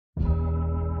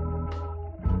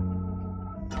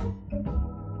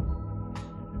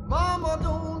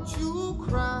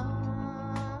cry.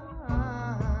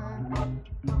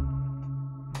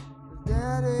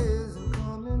 Daddy isn't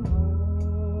coming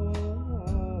home.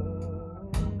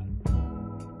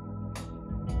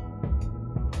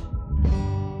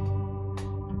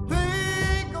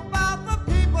 Think about the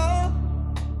people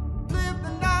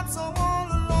living not so all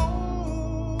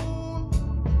alone.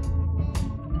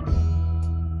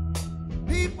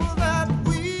 People that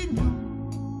we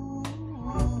knew,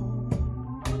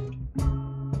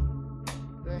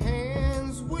 the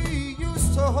hands we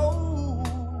used to hold.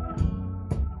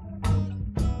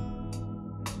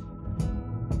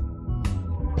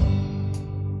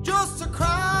 Just to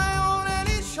cry on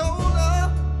any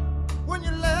shoulder when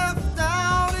you're left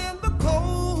out in the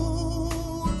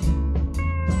cold.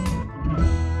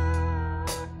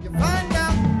 You find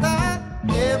out that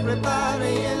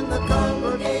everybody in the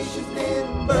congregation's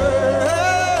been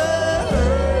burned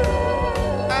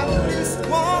at least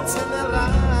once in their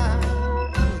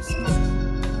lives.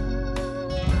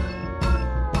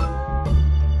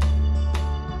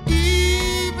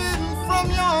 Even from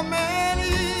your many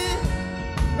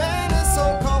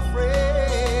so-called friends.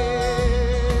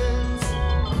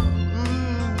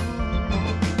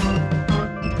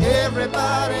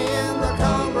 Everybody in the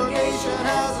congregation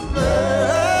has a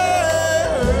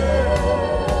blood.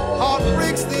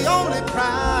 Heartbreak's the only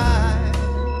prize.